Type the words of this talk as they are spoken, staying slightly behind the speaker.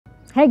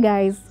Hey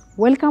guys,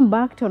 welcome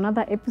back to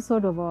another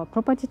episode of our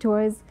property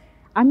tours.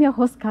 I'm your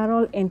host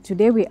Carol, and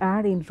today we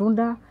are in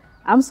Runda.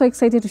 I'm so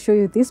excited to show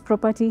you this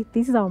property.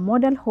 This is our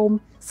model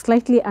home,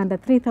 slightly under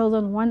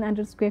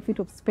 3,100 square feet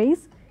of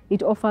space.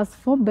 It offers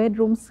 4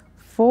 bedrooms,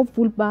 4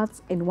 full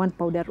baths, and 1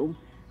 powder room.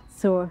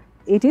 So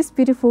it is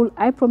beautiful.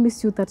 I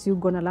promise you that you're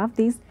gonna love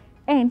this.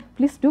 And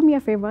please do me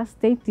a favor,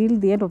 stay till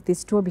the end of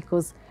this tour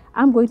because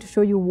I'm going to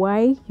show you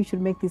why you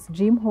should make this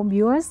dream home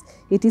yours.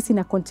 It is in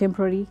a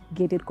contemporary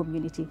gated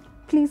community.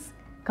 Please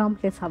come,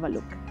 let's have a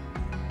look.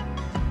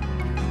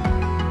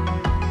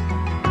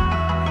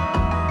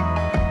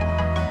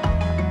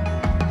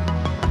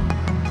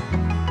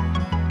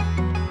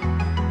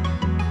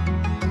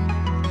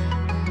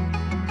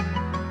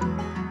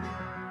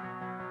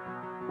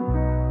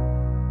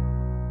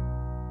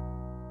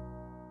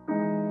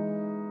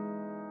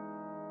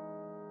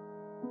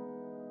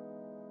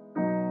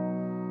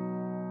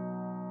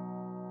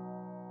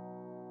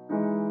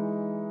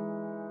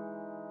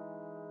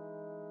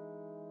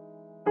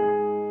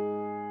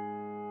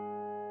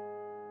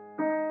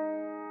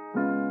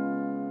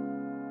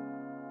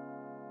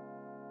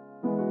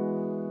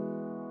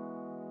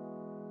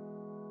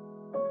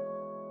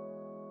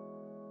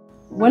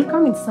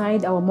 Welcome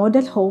inside our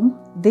model home.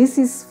 This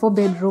is 4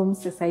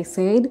 bedrooms, as I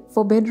said,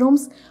 4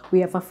 bedrooms. We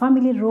have a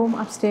family room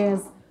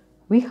upstairs.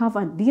 We have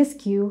a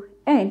DSQ,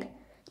 and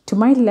to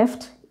my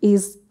left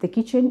is the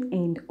kitchen,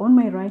 and on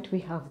my right we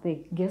have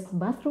the guest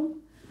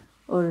bathroom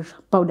or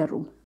powder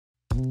room.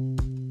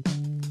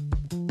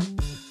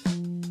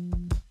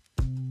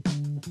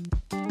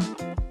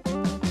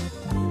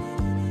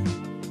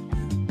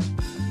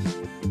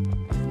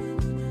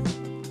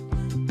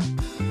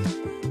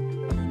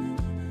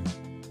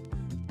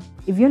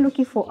 If you're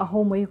looking for a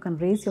home where you can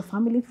raise your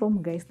family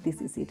from, guys, this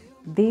is it.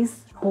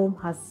 This home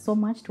has so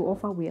much to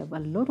offer. We have a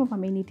lot of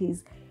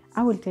amenities.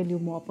 I will tell you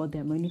more about the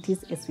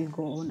amenities as we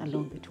go on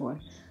along the tour.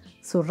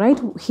 So right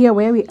here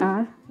where we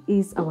are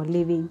is our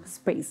living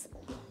space.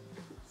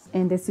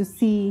 And as you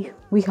see,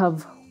 we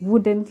have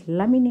wooden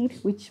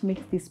laminate, which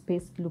makes this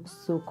space look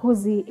so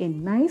cozy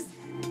and nice.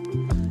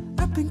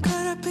 I've been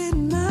caught up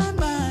in my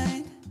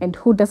mind. And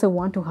who doesn't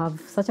want to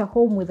have such a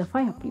home with a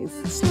fireplace?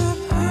 It's not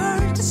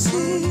hard to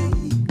see.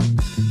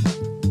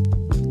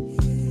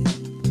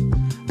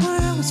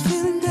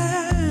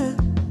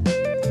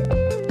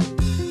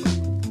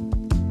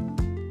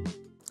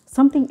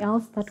 Something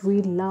else that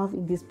we love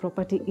in this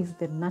property is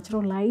the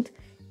natural light,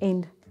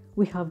 and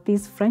we have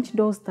these French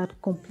doors that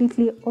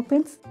completely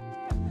opens.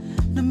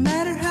 No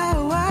matter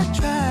how I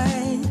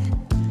tried,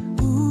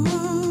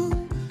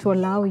 to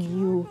allow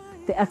you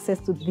the access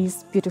to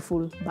this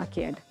beautiful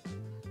backyard.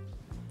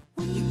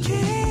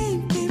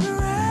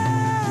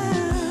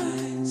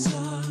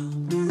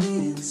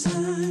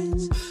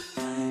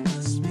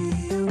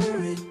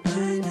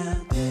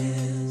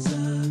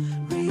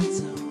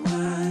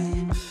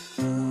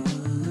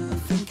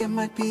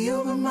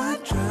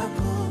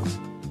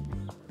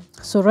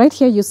 So right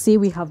here you see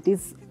we have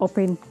this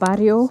open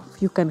patio.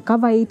 You can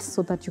cover it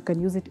so that you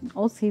can use it in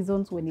all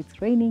seasons when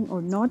it's raining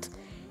or not.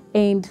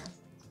 And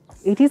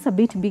it is a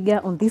bit bigger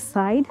on this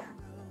side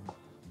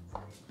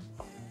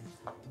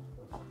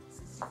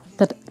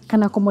that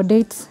can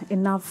accommodate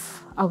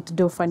enough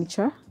outdoor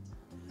furniture.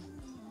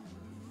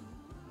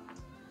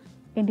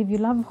 And if you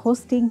love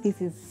hosting, this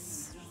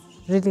is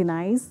really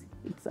nice.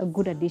 It's a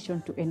good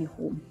addition to any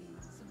home.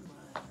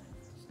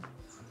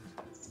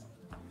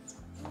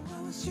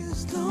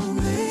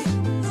 Lonely,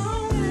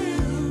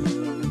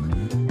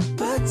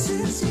 but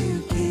since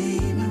you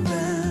came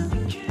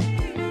around.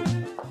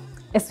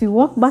 As we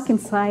walk back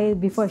inside,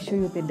 before I show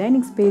you the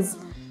dining space,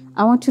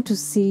 I want you to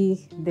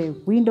see the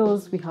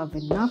windows. We have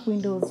enough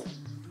windows,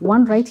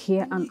 one right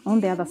here and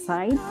on the other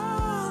side.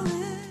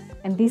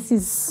 And this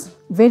is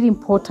very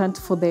important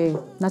for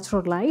the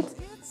natural light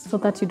so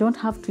that you don't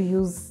have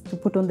to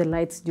put on the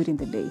lights during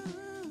the day.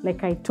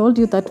 Like I told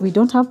you that we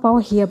don't have power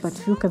here,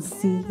 but you can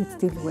see it's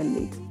still well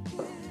lit.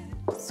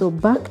 So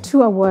back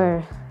to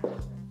our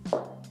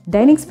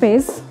dining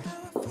space.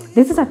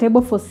 This is a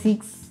table for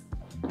 6,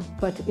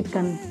 but it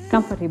can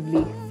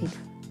comfortably fit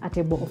a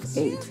table of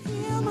 8.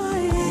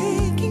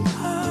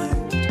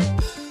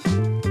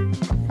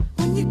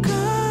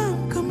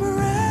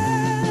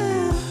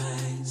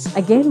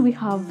 Again, we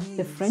have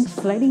the French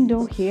sliding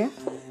door here,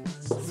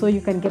 so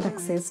you can get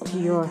access to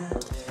your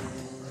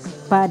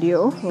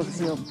patio or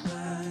your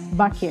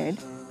backyard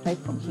right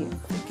from here.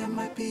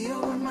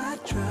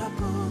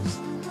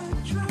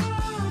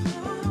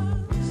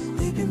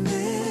 They've been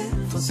there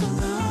for so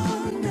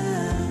long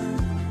now.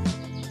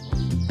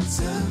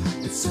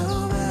 It's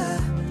over.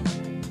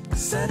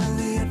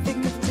 Suddenly I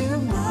think of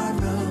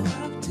tomorrow.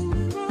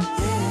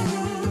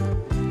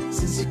 Yeah.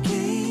 Since you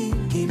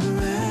came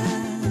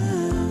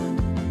around.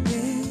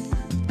 Yeah.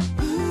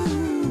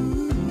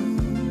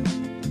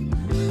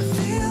 I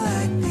feel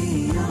like the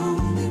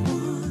only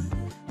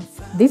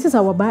one. This is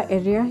our bar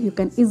area. You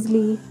can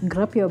easily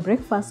grab your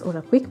breakfast or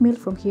a quick meal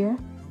from here.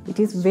 It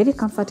is very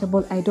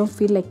comfortable. I don't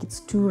feel like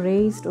it's too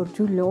raised or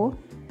too low.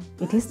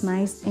 It is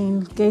nice,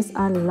 and guys,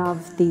 I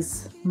love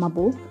this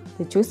marble.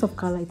 The choice of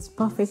color, it's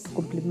perfect to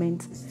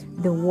complement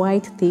the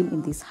white theme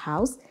in this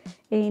house.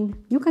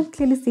 And you can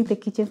clearly see the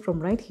kitchen from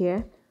right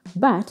here,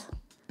 but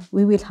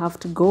we will have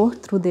to go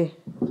through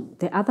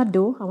the other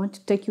door. I want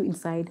to take you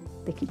inside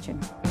the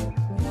kitchen.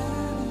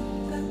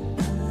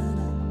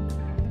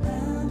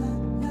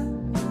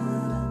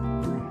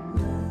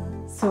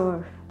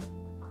 So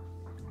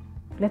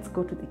let's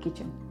go to the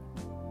kitchen.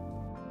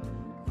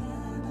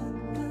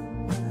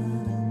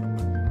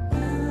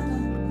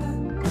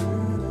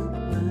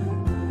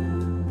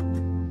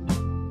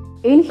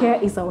 In here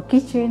is our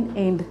kitchen,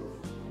 and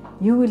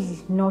you will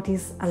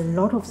notice a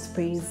lot of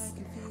space.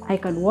 I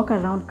can walk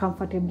around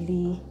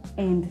comfortably,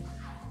 and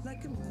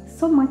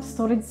so much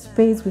storage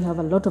space. We have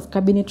a lot of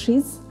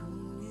cabinetries.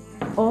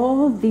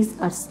 All these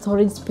are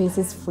storage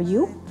spaces for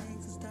you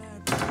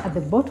at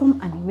the bottom,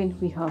 and even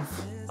we have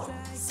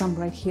some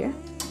right here.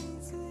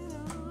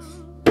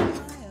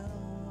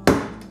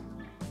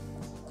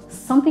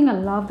 Something I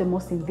love the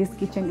most in this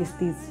kitchen is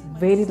this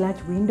very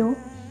large window.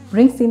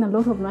 Brings in a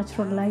lot of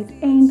natural light,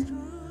 and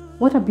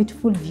what a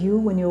beautiful view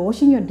when you're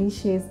washing your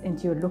dishes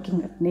and you're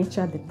looking at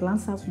nature, the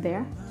plants out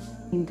there.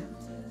 And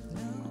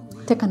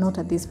take a note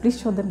of this. Please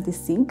show them the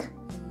sink.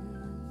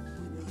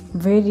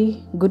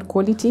 Very good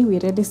quality. We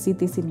already see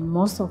this in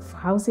most of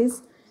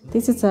houses.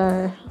 This is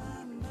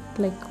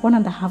like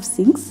 1.5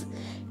 sinks.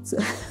 It's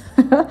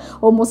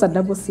almost a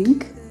double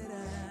sink.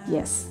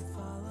 Yes.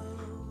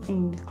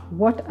 And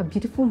what a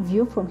beautiful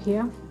view from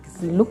here.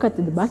 Look at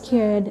the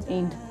backyard,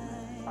 and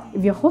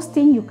if you're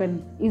hosting, you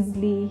can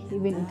easily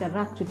even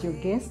interact with your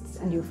guests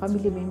and your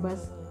family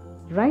members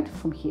right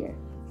from here.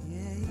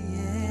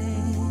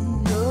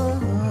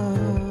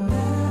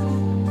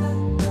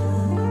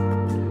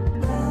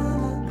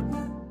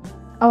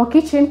 Our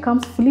kitchen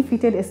comes fully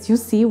fitted. As you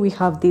see, we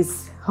have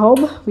this hob,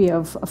 we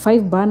have a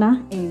 5 burner,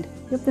 and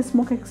we have the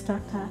smoke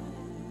extractor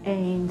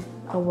and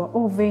our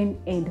oven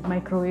and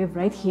microwave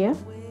right here.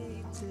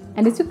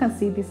 And as you can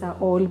see, these are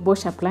all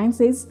Bosch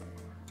appliances.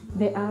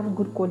 They are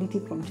good quality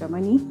from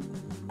Germany.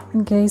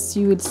 And guys,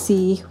 you will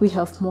see we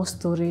have more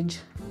storage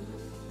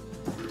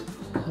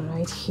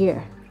right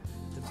here.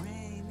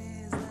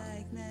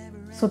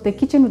 So the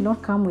kitchen will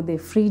not come with a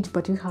fridge,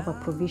 but you have a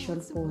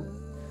provision for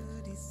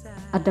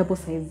a double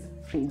size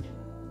fridge.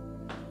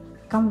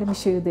 Come, let me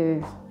show you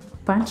the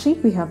pantry.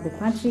 We have the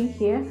pantry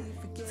here.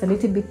 It's a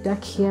little bit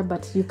dark here,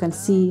 but you can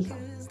see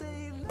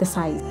the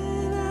size.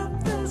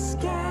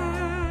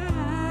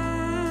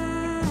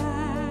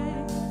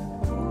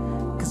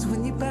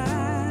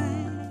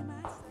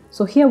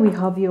 So here we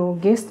have your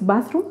guest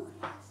bathroom.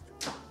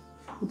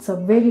 It's a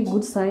very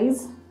good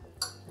size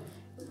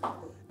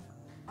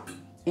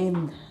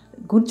and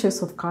good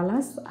choice of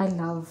colors. I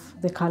love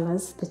the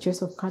colors, the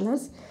choice of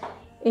colors.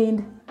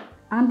 And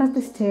under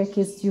the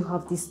staircase, you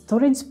have this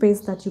storage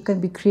space that you can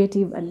be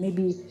creative and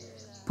maybe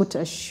put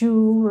a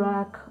shoe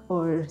rack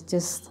or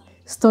just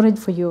storage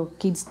for your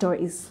kids'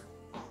 toys.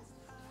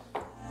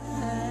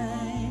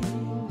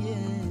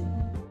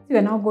 We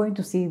are now going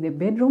to see the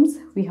bedrooms.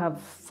 We have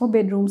 4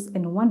 bedrooms,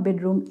 and 1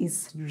 bedroom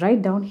is right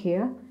down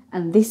here.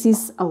 And this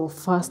is our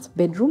first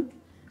bedroom,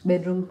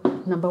 bedroom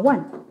number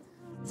 1.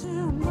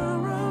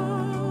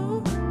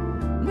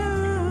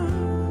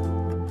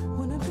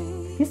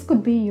 This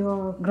could be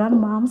your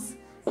grandmom's.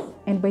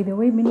 And by the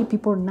way, many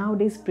people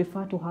nowadays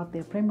prefer to have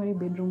their primary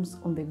bedrooms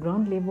on the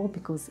ground level,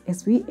 because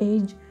as we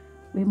age,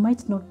 we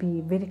might not be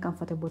very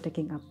comfortable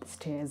taking up the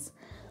stairs.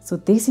 So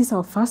this is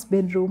our first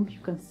bedroom. You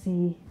can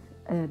see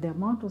the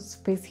amount of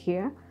space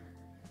here,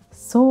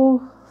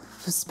 so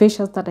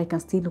spacious that I can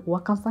still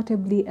work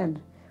comfortably.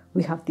 And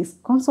we have this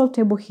console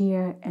table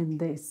here, and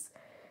this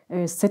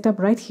setup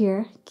right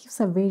here gives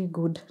a very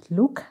good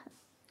look.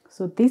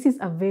 So this is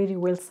a very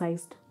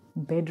well-sized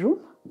bedroom.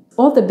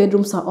 All the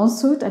bedrooms are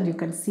ensuite, and you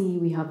can see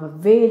we have a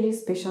very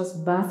spacious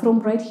bathroom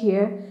right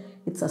here.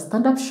 It's a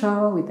stand-up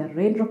shower with a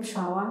raindrop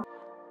shower,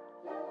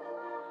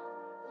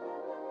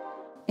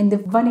 and the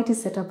vanity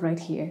setup right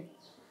here.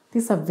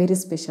 This is a very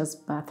spacious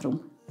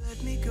bathroom.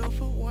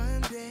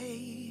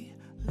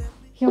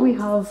 Here we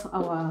have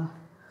our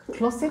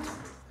closet,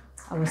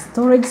 our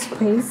storage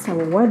space,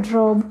 our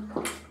wardrobe,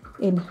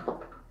 and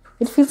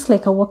it feels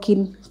like a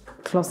walk-in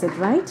closet,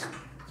 right?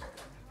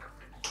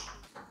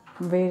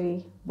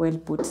 Very well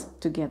put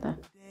together.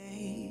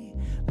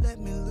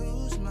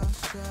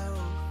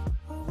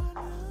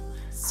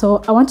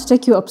 So I want to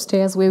take you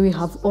upstairs where we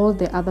have all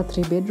the other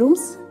 3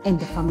 bedrooms and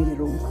the family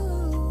room.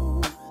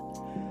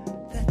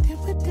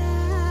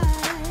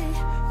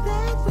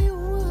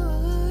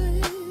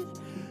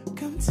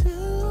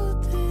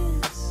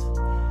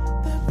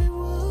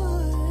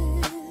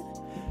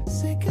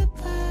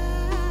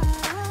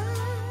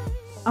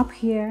 Up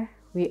here,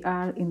 we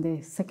are in the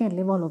 2nd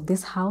level of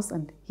this house,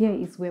 and here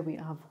is where we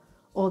have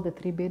all the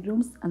 3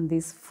 bedrooms and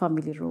this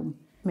family room.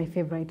 My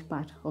favorite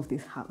part of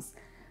this house.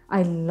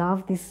 I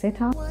love this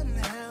setup.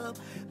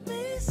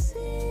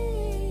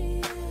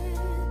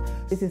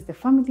 This is the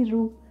family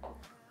room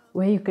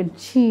where you can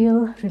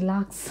chill,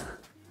 relax,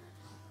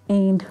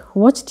 and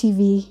watch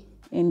TV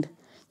and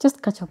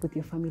just catch up with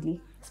your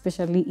family,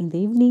 especially in the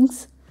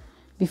evenings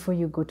before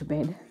you go to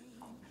bed.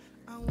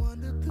 I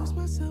wanna lose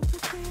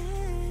myself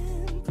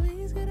again.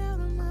 Please get out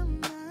of my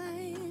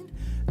mind.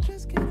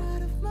 Just get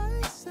out of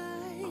my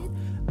sight.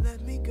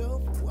 Let me go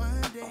for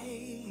one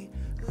day.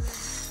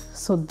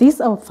 So this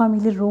our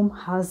family room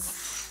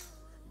has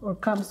or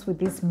comes with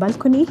this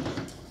balcony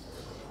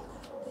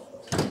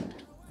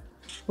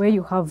where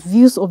you have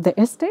views of the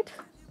estate.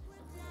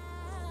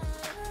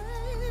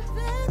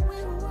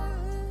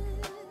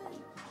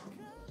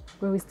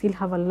 Where we still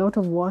have a lot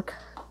of work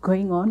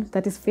going on.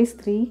 That is phase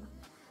 3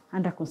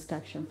 under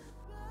construction.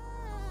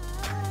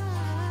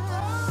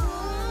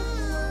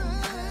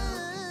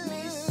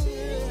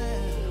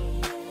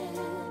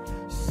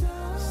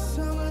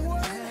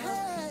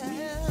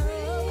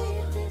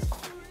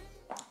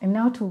 And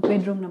now to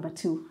bedroom number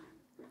 2.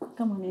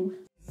 Come on in.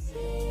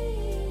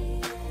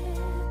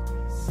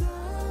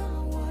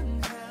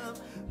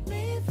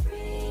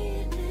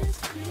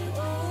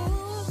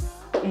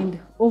 And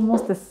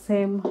almost the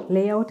same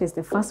layout as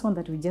the first one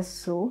that we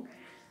just saw.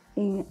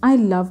 I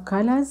love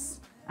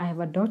colors. I have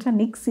a daughter,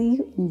 Nixie,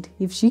 and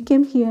if she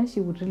came here, she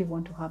would really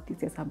want to have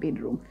this as her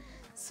bedroom.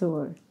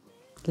 So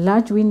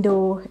large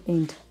window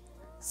and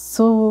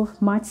so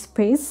much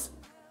space.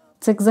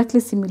 It's exactly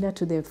similar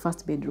to the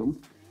first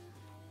bedroom.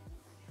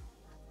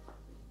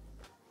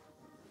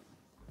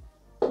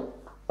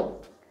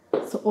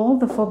 So all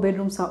the 4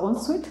 bedrooms are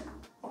ensuite.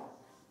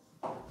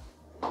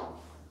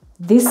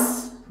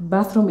 This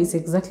bathroom is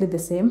exactly the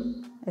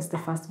same as the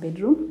first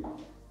bedroom.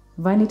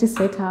 Vanity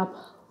setup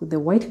with the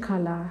white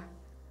color.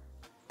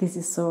 This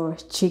is so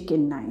chic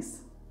and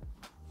nice.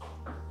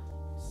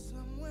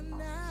 Someone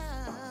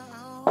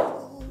now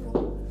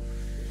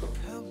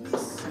help me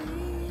see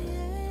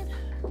it.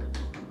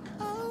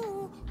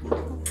 Oh.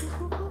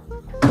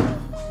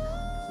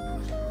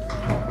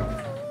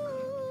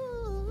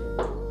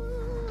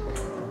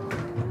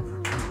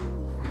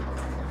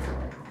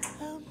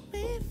 Help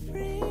me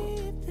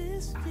free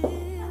this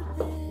feeling.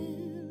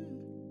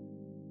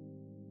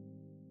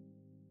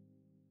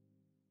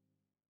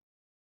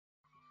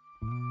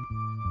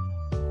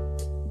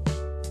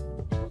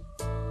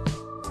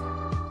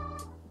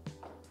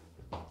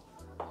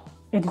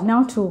 And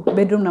now to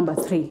bedroom number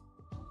 3.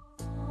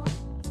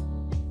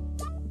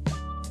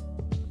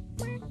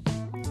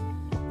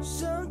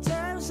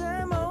 Sometimes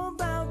I'm all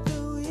about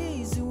the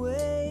easy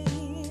way.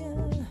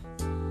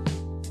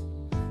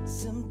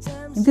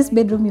 Sometimes In this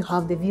bedroom, you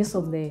have the views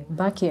of the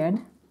backyard.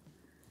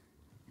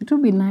 It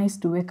would be nice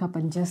to wake up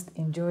and just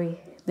enjoy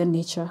the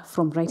nature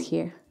from right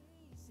here.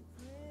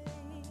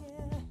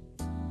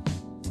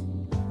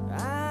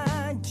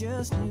 I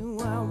just knew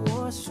I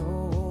was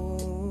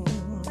sold.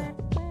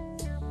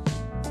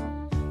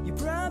 You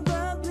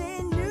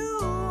probably knew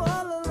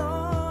all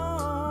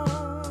along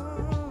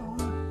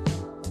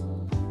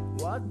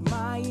what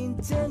my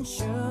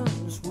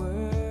intentions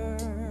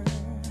were.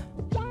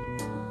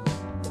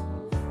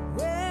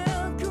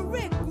 Well,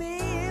 correct me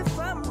if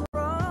I'm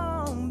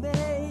wrong,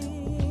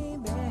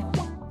 baby.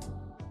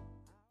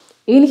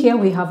 In here,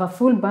 we have a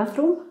full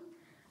bathroom,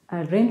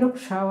 a raindrop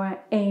shower,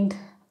 and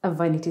a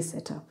vanity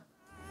setup.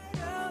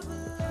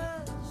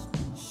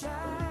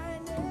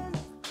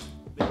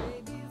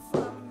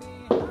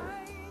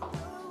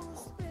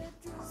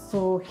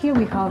 So here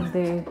we have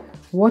the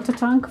water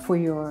tank for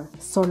your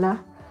solar,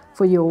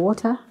 for your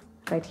water,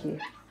 right here.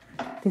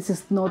 This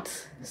is not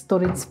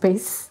storage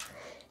space.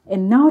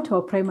 And now to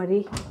our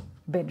primary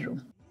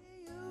bedroom.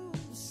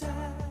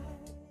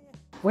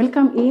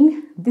 Welcome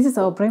in. This is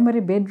our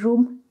primary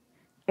bedroom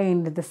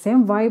and the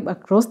same vibe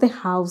across the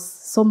house.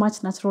 So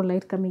much natural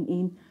light coming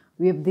in.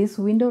 We have this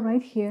window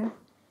right here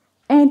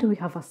and we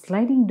have a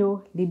sliding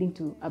door leading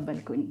to a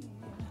balcony.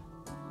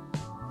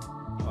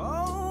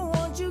 Oh,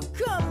 won't you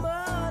come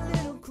a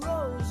little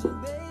closer,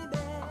 baby?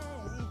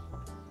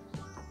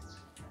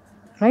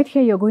 Right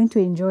here, you're going to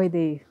enjoy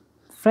the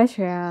fresh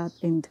air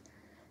and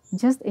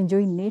just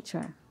enjoy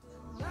nature.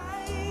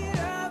 Light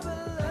of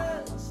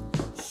lust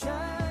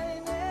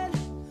shining,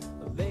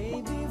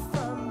 baby,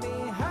 from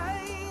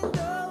behind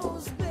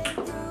those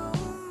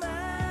bedroom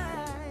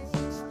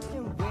eyes.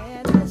 And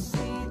when I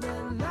see the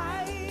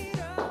light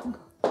of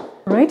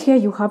Right here,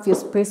 you have your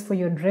space for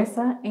your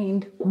dresser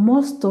and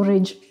more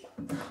storage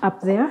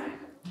up there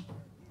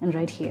and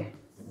right here.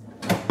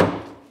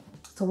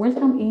 So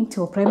welcome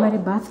into our primary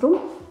bathroom.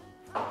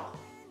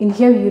 In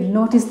here, you'll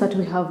notice that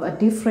we have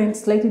a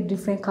slightly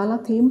different color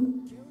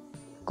theme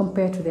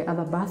compared to the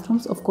other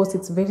bathrooms. Of course,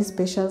 it's very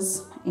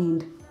spacious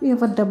and we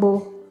have a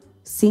double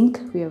sink.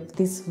 We have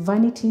this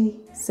vanity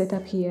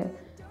setup here.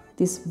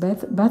 This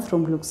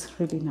bathroom looks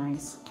really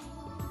nice.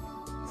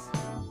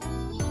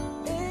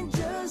 and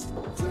just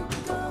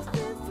took off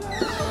and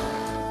fly.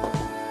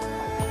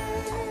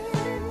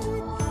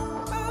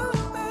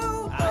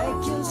 Oh, I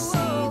can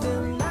see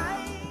the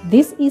light.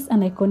 This is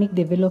an iconic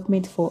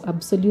development for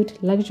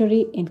absolute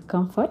luxury and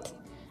comfort,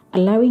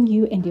 allowing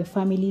you and your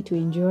family to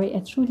enjoy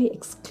a truly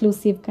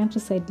exclusive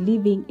countryside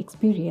living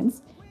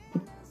experience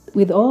with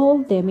with all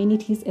the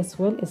amenities as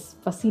well as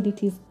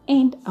facilities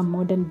and a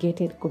modern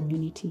gated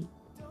community.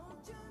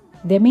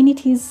 The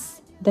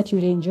amenities that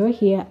you'll enjoy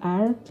here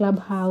are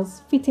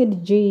Clubhouse,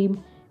 fitted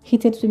gym,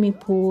 heated swimming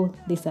pool,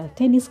 there's a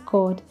tennis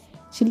court,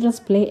 children's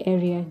play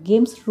area,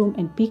 games room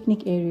and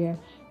picnic area.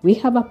 We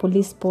have a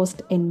police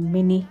post and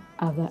many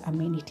other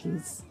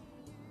amenities.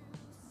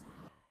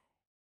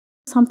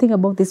 Something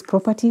about this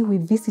property, we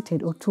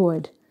visited or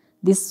toured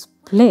this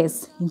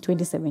place in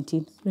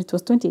 2017. It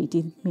was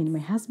 2018, me and my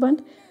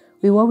husband.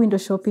 We were window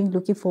shopping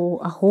looking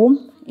for a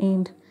home,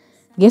 and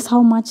guess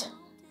how much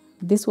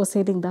this was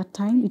selling that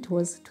time? It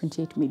was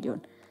 28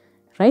 million.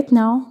 Right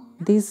now,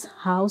 this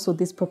house or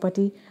this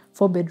property,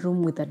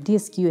 4-bedroom with a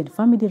DSQ and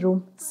family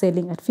room,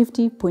 selling at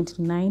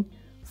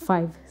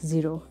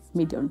 50.950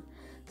 million.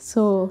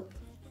 So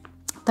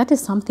that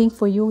is something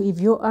for you. If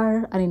you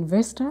are an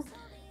investor,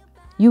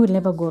 you will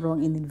never go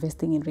wrong in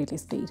investing in real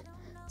estate.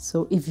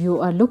 So if you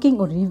are looking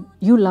or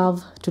you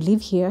love to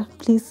live here,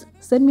 please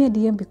send me a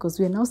DM because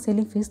we are now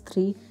selling phase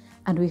 3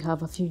 and we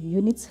have a few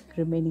units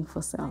remaining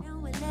for sale.